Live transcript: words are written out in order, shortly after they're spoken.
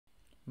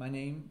my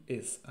name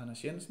is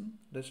Jensen.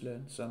 Let's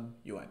learn some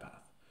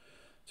UiPath.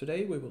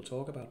 Today we will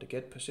talk about the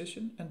get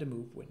position and the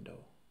move window.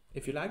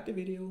 If you like the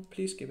video,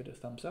 please give it a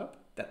thumbs up,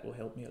 that will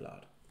help me a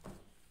lot.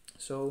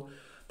 So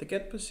the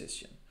get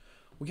position.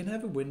 We can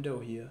have a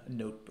window here, a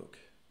notebook.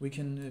 We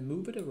can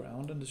move it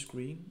around on the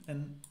screen,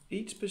 and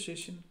each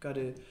position got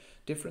a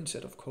different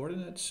set of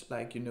coordinates,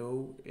 like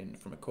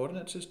from a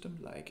coordinate system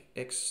like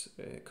x,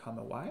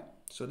 comma y.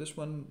 So this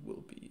one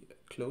will be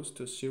close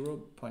to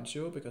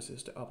 0.0 because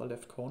it's the upper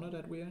left corner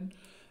that we're in,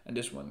 and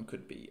this one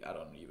could be, I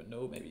don't even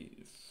know,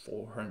 maybe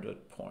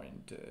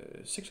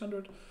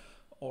 400.600,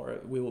 or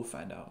we will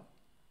find out.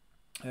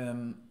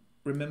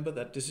 Remember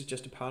that this is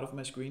just a part of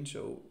my screen,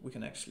 so we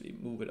can actually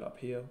move it up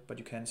here, but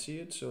you can't see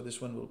it. So this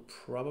one will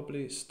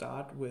probably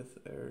start with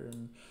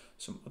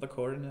some other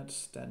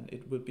coordinates than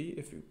it would be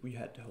if we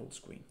had the whole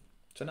screen.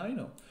 So now you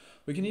know.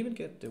 We can even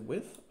get the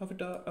width of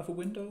a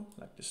window,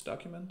 like this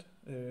document.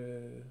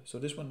 So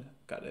this one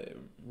got a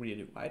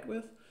really wide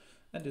width,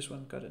 and this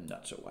one got a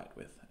not so wide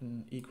width,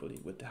 and equally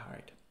with the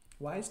height.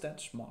 Why is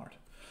that smart?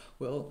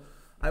 Well,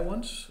 I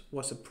once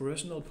was a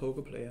professional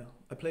poker player.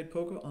 I played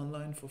poker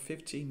online for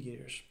 15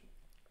 years.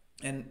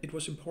 And it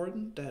was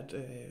important that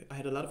I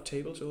had a lot of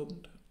tables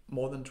opened,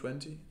 more than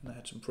 20, and I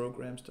had some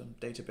programs, some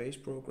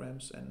database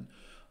programs and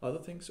other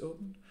things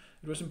opened.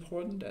 It was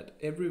important that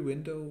every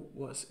window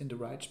was in the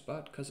right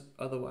spot, because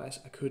otherwise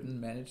I couldn't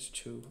manage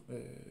to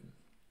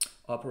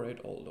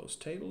operate all those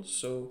tables.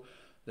 So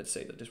let's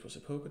say that this was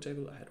a poker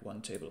table. I had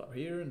one table up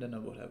here, and then I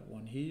would have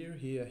one here,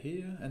 here,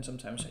 here, and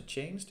sometimes I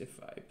changed. If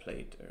I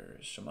played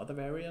some other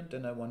variant,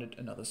 then I wanted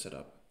another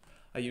setup.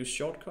 I used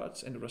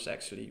shortcuts, and it was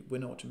actually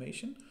Win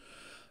Automation.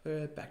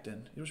 Back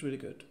then it was really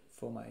good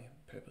for my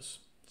purpose.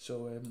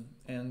 So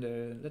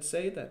let's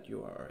say that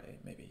you are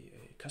maybe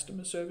a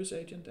customer service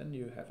agent, and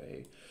you have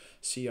a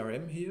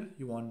CRM here.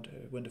 You want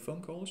when the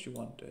phone calls, you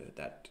want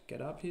that get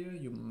up here.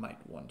 You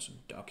might want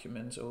some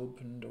documents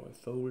opened, or a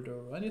folder,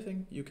 or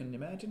anything you can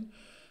imagine,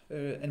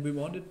 and we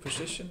want it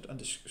positioned on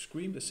the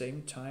screen the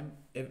same time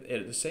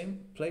at the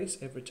same place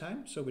every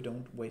time, so we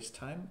don't waste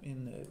time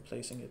in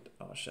placing it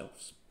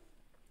ourselves.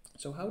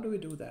 So how do we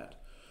do that?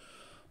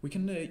 We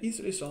can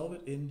easily solve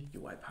it in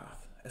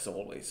UiPath, as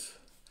always.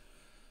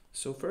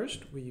 So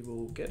first we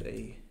will get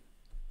an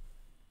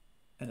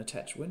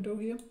attached window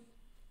here,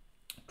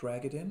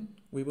 drag it in.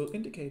 We will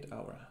indicate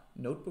our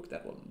notebook.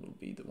 That one will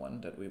be the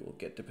one that we will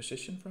get the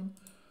position from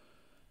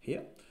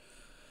here.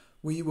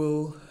 We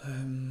will,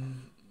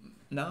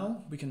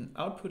 now we can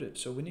output it.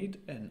 So we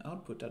need an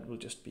output that will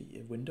just be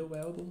a window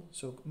variable.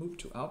 So move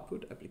to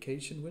output,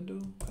 application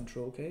window,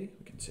 Control K.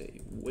 We can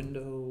say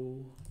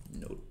window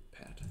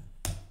notepad,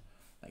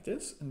 like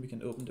this, and we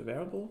can open the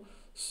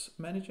variables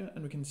manager,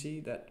 and we can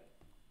see that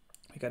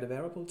we got a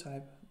variable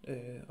type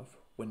of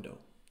window.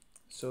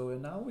 So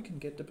now we can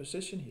get the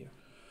position here.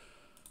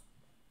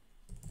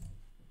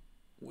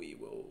 We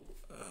will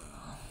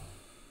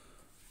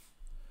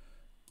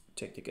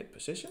take the get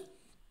position,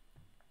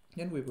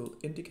 and we will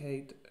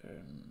indicate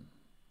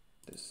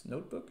this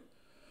notebook,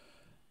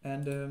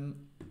 and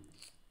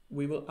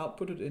we will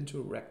output it into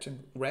a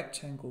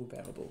rectangle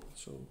variable.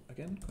 So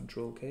again,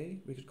 Control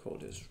K, we could call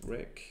this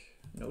rec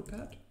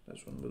notepad.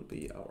 This one will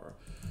be our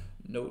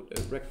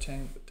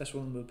rectangle. This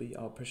one will be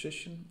our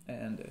position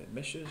and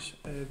measures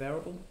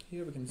variable.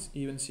 Here we can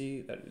even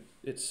see that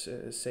it's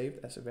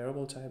saved as a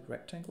variable type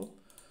rectangle.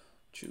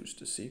 Choose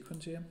the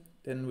sequence here.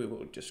 Then we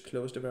will just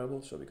close the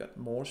variable, so we got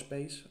more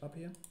space up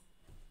here.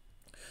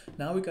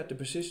 Now we got the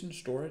position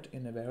stored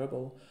in a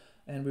variable,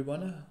 and we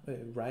want to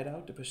write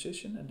out the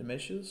position and the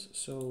measures.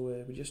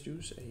 So we just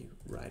use a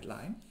write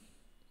line,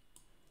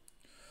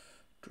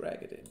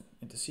 drag it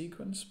in the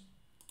sequence.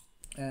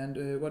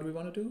 And what we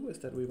want to do is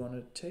that we want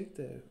to take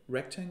the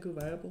rectangle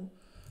variable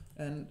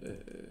and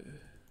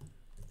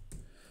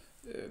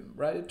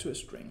write it to a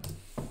string,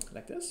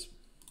 like this.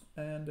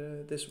 And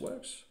this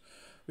works.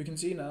 We can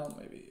see now,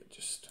 maybe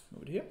just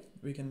move it here.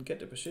 We can get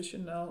the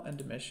position now and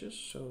the measures.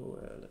 So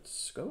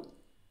let's go.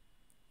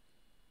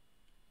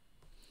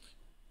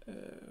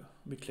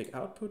 We click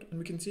output, and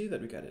we can see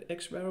that we got an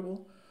x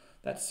variable.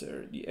 That's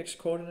the x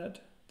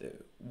coordinate,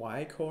 the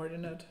y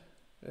coordinate,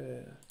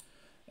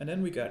 and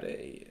then we got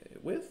a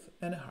width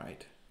and a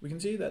height. We can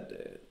see that,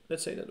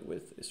 let's say that the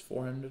width is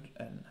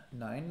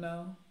 409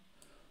 now.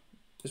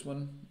 This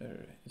one,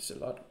 it's a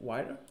lot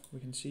wider. We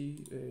can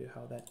see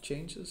how that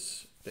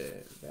changes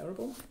the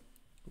variable.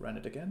 Run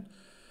it again.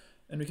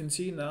 And we can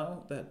see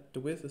now that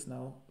the width is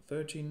now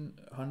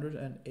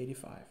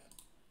 1385.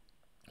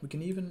 We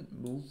can even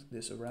move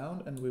this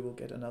around, and we will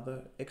get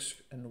another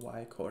x and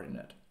y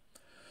coordinate.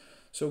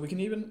 So we can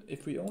even,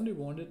 if we only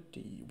wanted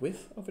the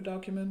width of a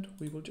document,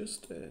 we will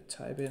just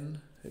type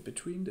in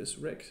between this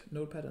rec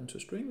notepad and to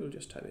string, we'll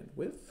just type in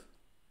width,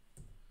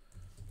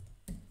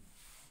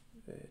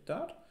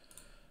 dot,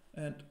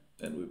 and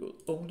then we will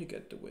only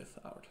get the width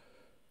out.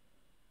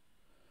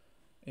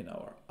 In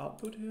our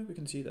output here, we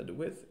can see that the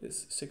width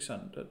is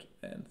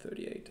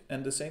 638,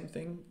 and the same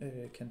thing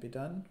can be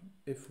done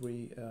if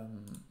we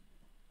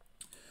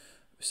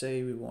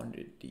say we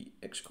wanted the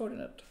x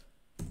coordinate,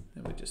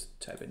 and we just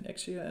type in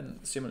X here,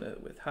 and similar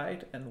with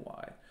height and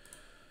Y.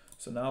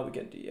 So now we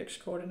get the X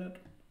coordinate,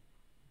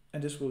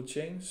 and this will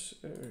change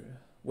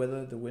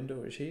whether the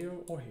window is here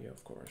or here,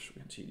 of course.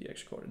 We can see the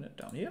X coordinate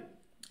down here.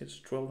 It's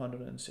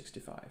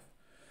 1265.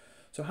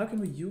 So how can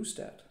we use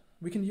that?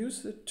 We can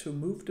use it to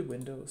move the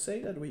window.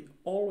 Say that we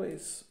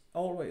always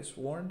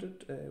want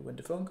it when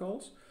the phone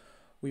calls.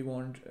 We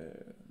want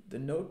the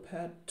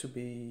notepad to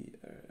be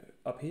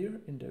up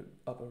here in the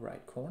upper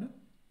right corner,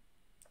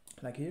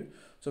 like here.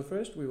 So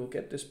first we will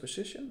get this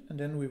position, and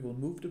then we will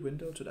move the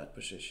window to that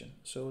position.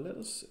 So let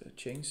us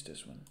change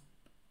this one.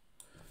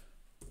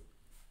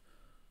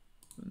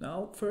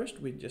 Now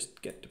first we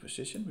just get the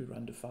position, we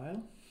run the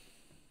file.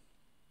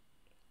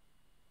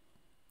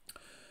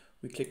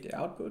 We click the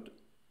output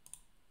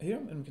here,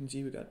 and we can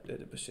see we got the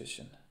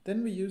position.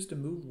 Then we use the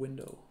move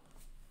window.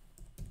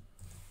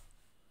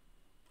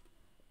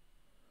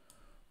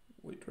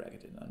 We drag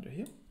it in under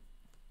here.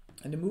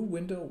 And the move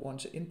window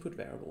wants an input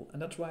variable,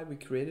 and that's why we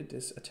created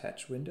this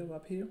attached window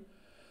up here.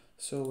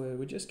 So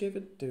we just give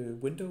it the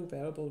window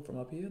variable from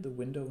up here, the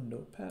window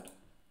notepad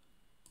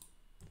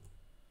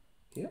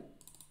here.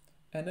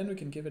 And then we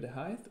can give it a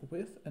height,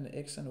 width, an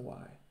X and a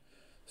Y.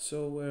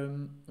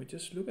 So we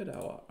just look at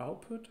our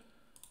output.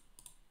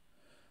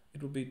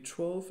 It will be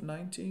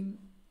 1219.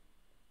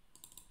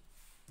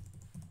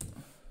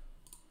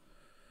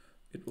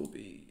 It will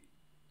be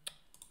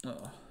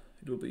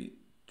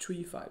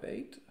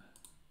 358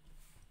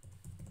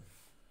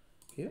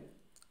 here,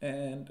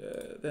 and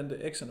then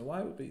the X and the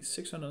Y will be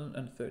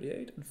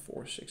 638 and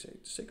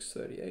 468.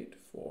 638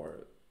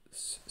 for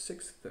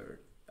 6/3.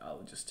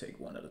 I'll just take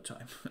one at a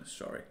time.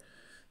 Sorry.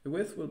 The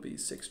width will be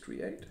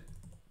 638,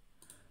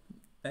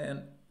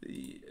 and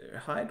the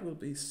height will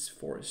be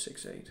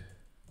 468.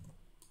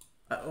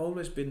 I've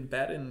always been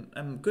bad in,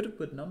 I'm good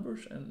with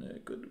numbers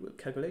and good with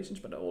calculations,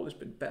 but I've always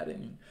been bad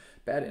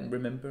in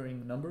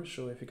remembering numbers.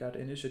 So if you got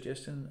any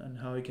suggestion on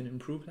how you can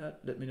improve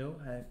that, let me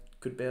know. I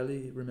could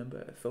barely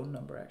remember a phone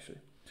number actually.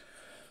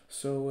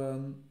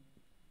 So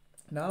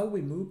now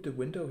we move the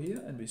window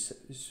here, and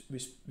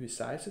we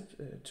size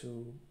it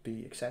to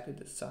be exactly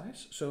the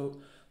size.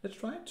 So let's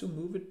try to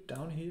move it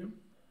down here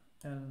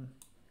and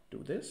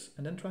do this,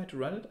 and then try to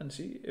run it and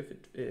see if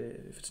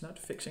it's not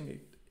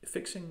fixing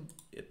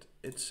it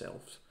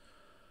itself.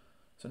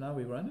 So now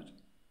we run it,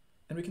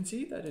 and we can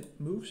see that it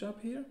moves up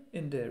here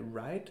in the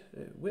right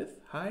width,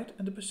 height,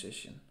 and the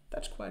position.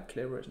 That's quite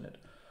clever, isn't it?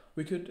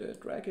 We could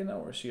drag in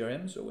our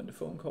CRM, so when the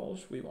phone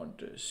calls, we want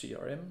the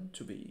CRM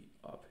to be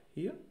up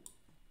here.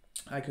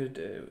 I could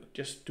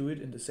just do it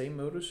in the same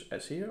modus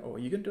as here, or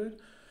you can do it,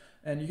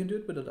 and you can do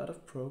it with a lot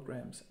of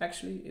programs.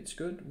 Actually, it's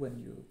good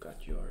when you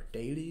got your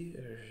daily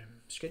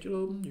schedule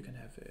open. You can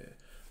have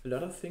a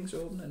lot of things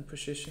open and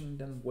position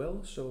them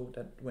well, so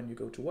that when you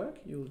go to work,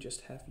 you'll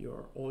just have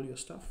all your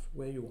stuff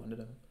where you wanted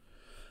them.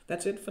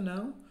 That's it for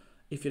now.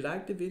 If you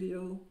liked the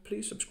video,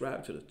 please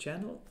subscribe to the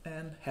channel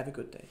and have a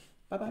good day.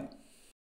 Bye bye.